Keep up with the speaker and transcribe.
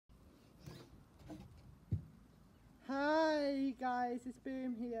Hey guys, it's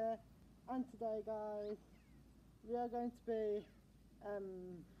Boom here, and today guys we are going to be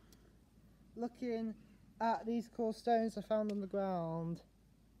looking at these cool stones I found on the ground.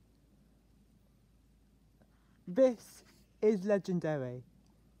 This is legendary.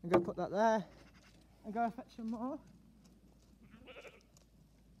 I'm going to put that there and go fetch some more.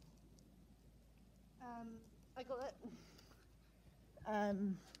 I got it.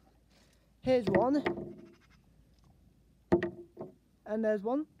 Here's one. And there's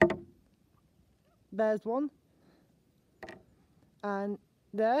one, and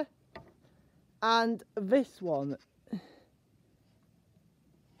there, and this one.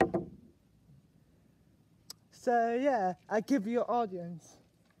 So yeah, I give you your audience.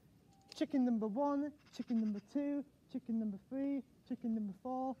 Chicken number 1, chicken number 2, chicken number 3, chicken number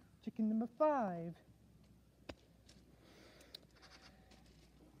 4, chicken number 5.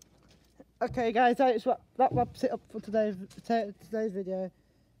 Okay guys, that wraps it up for today's video.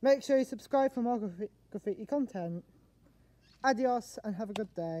 Make sure you subscribe for more graffiti content. Adios and have a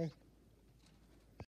good day.